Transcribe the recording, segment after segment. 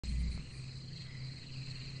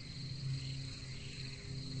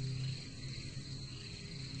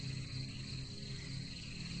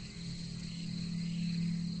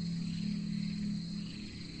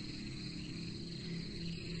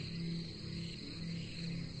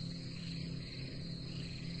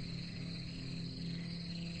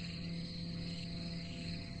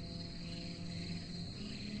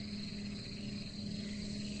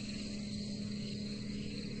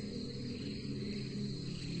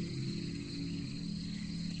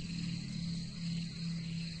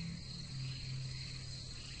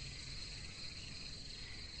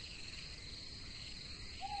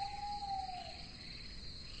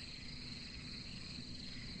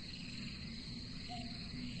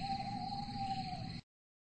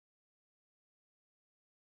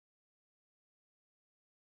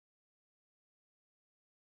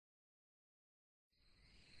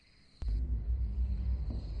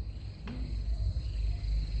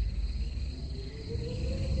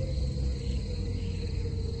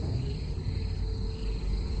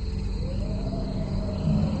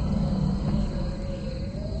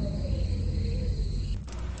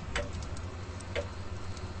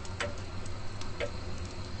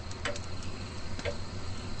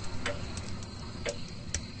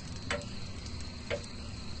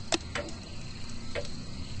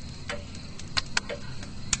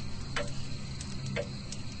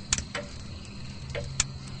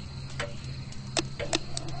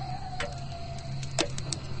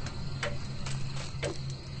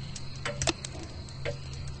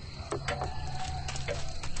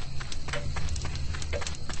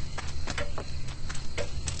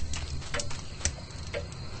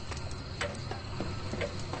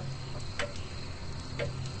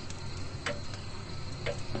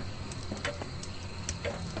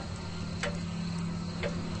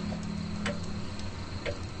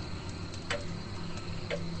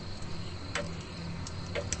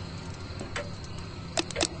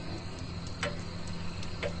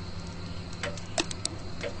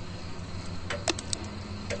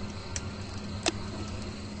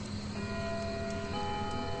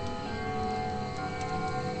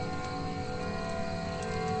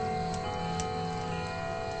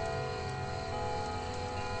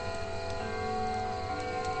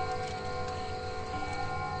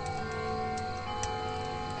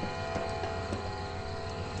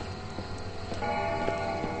We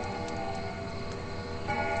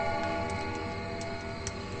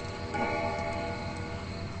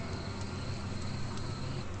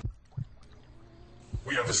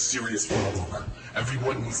have a serious problem.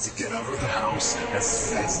 Everyone needs to get out of the house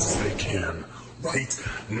as fast as they can. Right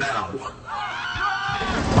now.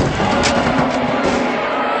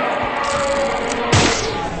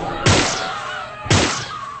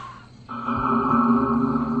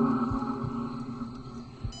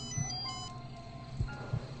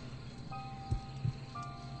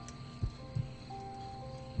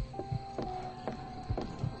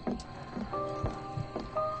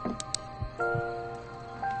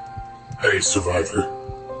 Hey, Survivor.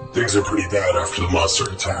 Things are pretty bad after the monster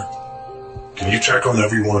attack. Can you check on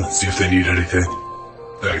everyone and see if they need anything?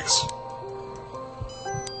 Thanks.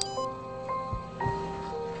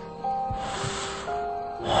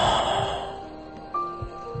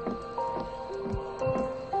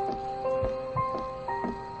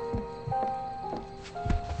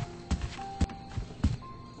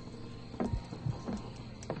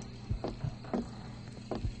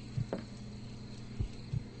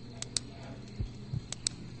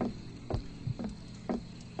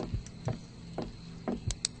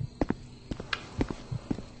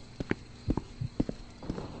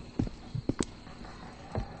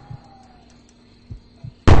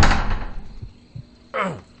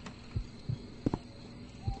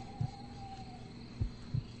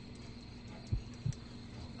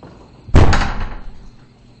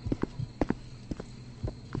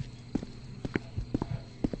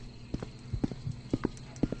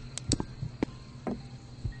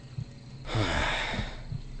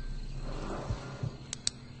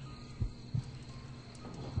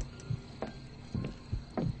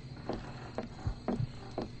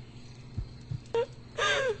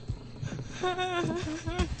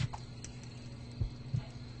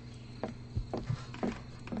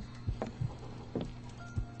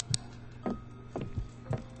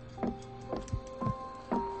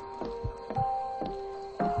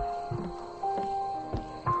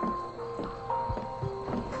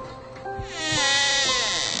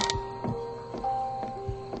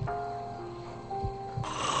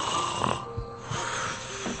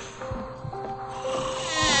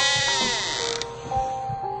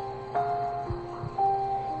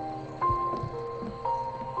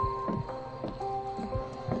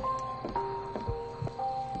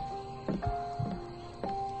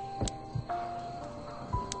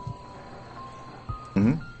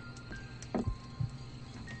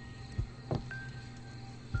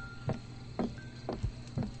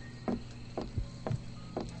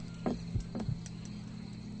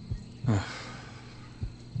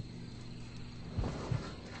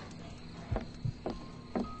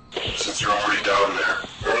 Since you're already down there,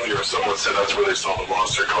 earlier someone said that's where they saw the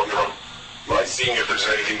monster come from. Mind seeing if there's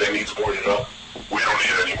anything that needs boarded up? We don't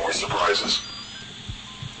need any more surprises.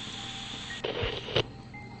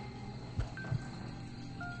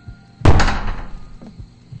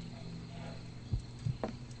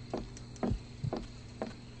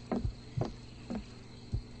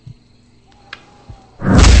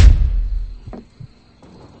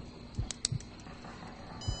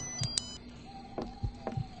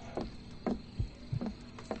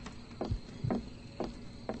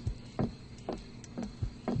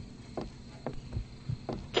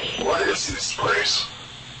 What is this place?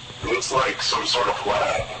 It looks like some sort of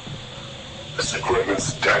lab. This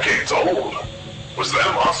equipment's decades old. Was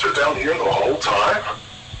that monster down here the whole time?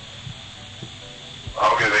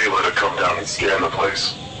 I'll get Ayla to come down and scan the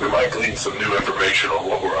place. We might glean some new information on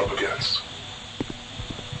what we're up against.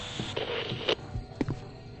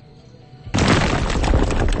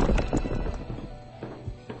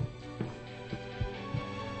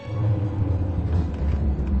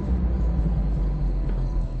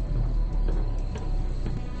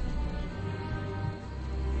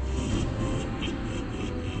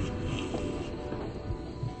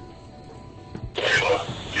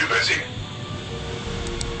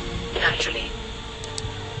 Naturally.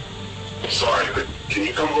 Sorry, but can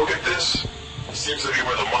you come look at this? It seems to be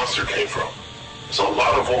where the monster came from. There's a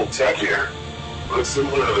lot of old tech here. Looks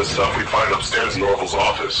similar to the stuff we'd find upstairs in Orville's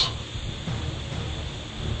office.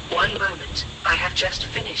 One moment. I have just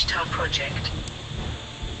finished our project.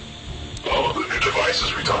 Oh, the new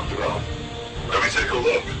devices we talked about. Let me take a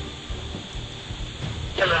look.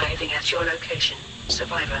 Arriving at your location,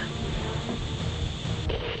 Survivor.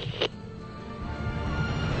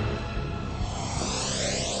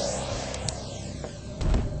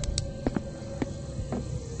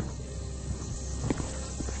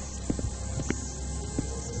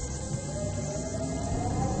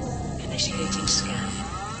 Initiating scan.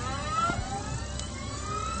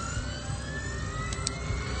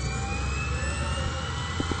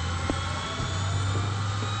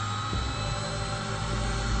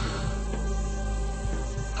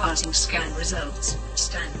 Parsing scan results.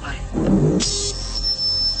 Stand by.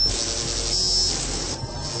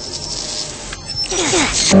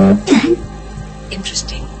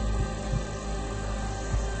 Interesting.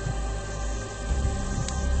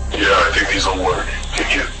 Yeah, I think these will work.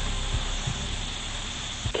 Can you?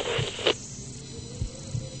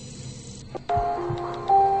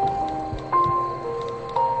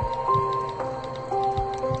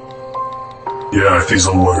 Yeah, I think these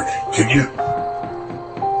will work. Can you?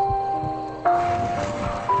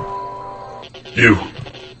 You,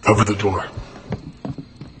 cover the door.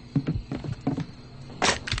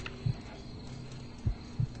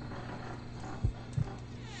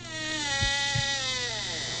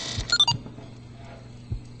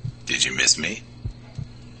 Did you miss me?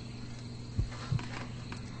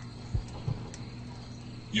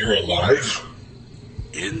 You're alive?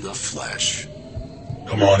 In the flesh.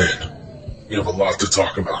 Come on in. We have a lot to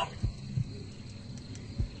talk about.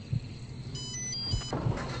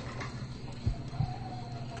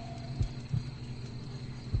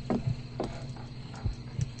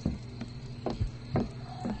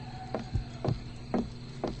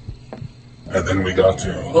 And then we got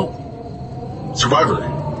to... Oh! Survivor!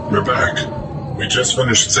 You're back. We just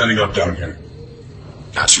finished setting up down here.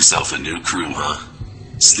 Got yourself a new crew, huh?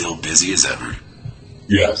 Still busy as ever.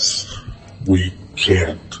 Yes. We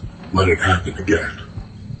can't let it happen again.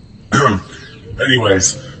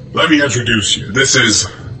 Anyways, let me introduce you. This is...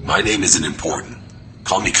 My name isn't important.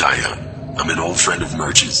 Call me Kaya. I'm an old friend of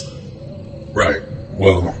Merch's. Right.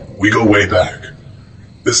 Well, we go way back.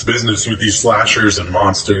 This business with these slashers and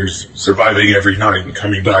monsters, surviving every night and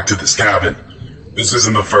coming back to this cabin, this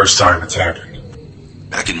isn't the first time it's happened.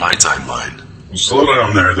 Back in my timeline. Slow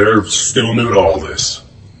down there, they're still new to all this.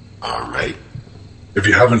 Alright. If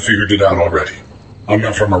you haven't figured it out already, I'm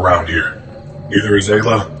not from around here. Neither is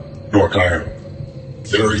Ayla, nor Kaya.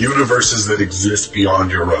 There are universes that exist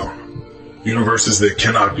beyond your own. Universes that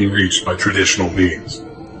cannot be reached by traditional means.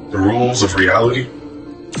 The rules of reality?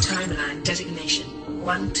 Timeline designation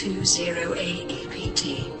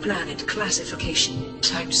 120AEPT. Planet classification.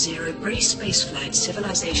 Type 0. Brace spaceflight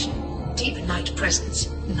civilization. Deep night presence.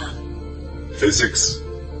 None. Physics?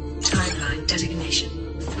 Timeline designation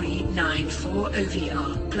 394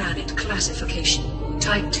 OVR. Planet classification.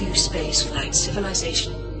 Type 2 spaceflight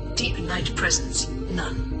civilization. Deep night presence.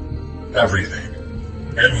 None. Everything.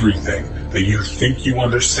 Everything that you think you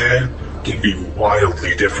understand can be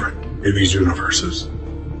wildly different in these universes.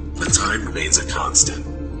 But time remains a constant.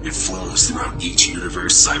 It flows throughout each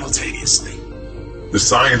universe simultaneously. The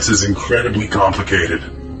science is incredibly complicated,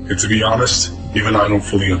 and to be honest, even I don't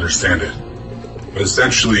fully understand it. But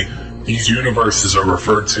essentially, these universes are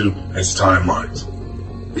referred to as timelines.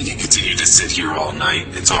 We can continue to sit here all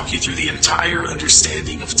night and talk you through the entire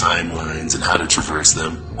understanding of timelines and how to traverse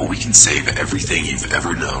them, or we can save everything you've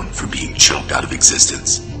ever known from being choked out of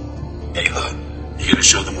existence. Ayla, you gonna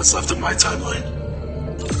show them what's left of my timeline?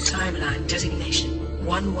 Timeline designation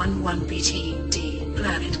 111BTD.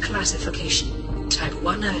 Planet classification. Type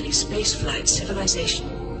 1 early spaceflight civilization.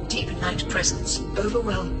 Deep night presence.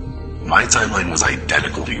 Overwhelm. My timeline was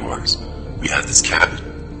identical to yours. We had this cabin,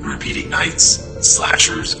 repeating nights,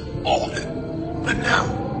 slashers, all of it. But now,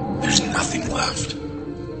 there's nothing left.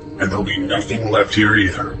 And there'll be nothing left here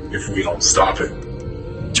either if we don't stop it.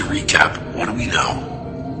 To recap, what do we know?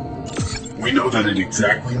 We know that at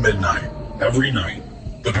exactly midnight, every night,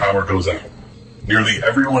 the power goes out. Nearly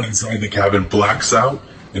everyone inside the cabin blacks out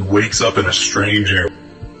and wakes up in a strange area.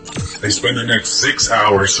 They spend the next 6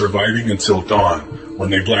 hours surviving until dawn,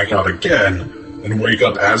 when they black out again and wake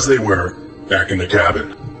up as they were back in the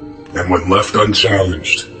cabin. And when left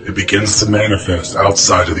unchallenged, it begins to manifest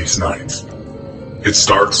outside of these nights. It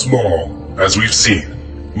starts small, as we've seen.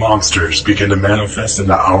 Monsters begin to manifest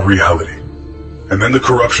into our reality. And then the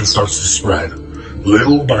corruption starts to spread,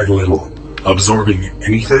 little by little, absorbing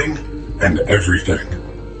anything and everything.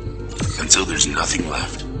 Until there's nothing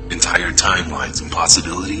left. Entire timelines and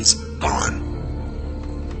possibilities gone.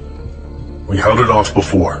 We held it off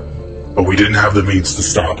before, but we didn't have the means to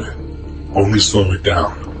stop it. Only slow it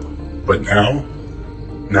down. But now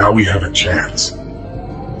we have a chance.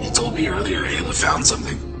 You told me earlier Ayla found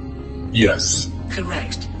something. Yes.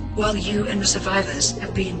 Correct. While you and the survivors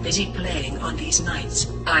have been busy playing on these nights,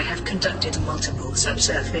 I have conducted multiple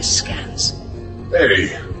subsurface scans.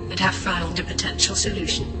 Hey. And have found a potential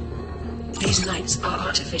solution. These nights are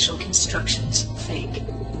artificial constructions, fake.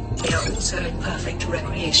 They are also imperfect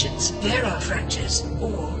recreations. There are fractures,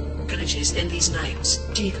 or glitches in these nights,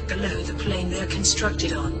 deep below the plane they're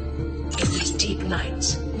constructed on. In these deep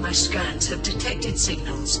nights, my scans have detected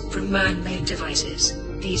signals from man-made devices.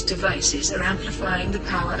 These devices are amplifying the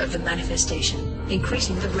power of the manifestation,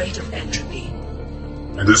 increasing the rate of entropy.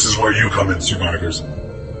 And this is where you come in, survivors.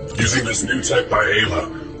 Using this new tech by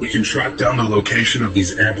Ayla, we can track down the location of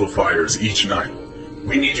these amplifiers each night.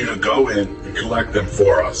 We need you to go in and collect them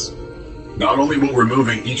for us. Not only will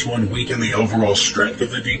removing each one weaken the overall strength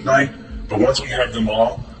of the Deep Night, but once we have them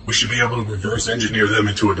all, we should be able to reverse engineer them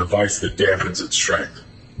into a device that dampens its strength.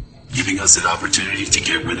 Giving us an opportunity to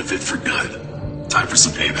get rid of it for good. Time for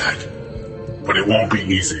some payback. But it won't be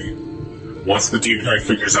easy. Once the Deep Night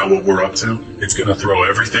figures out what we're up to, it's gonna throw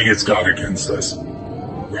everything it's got against us.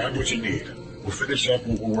 Grab what you need. We'll finish up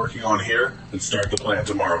what we're working on here and start the plan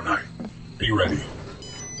tomorrow night. Be ready.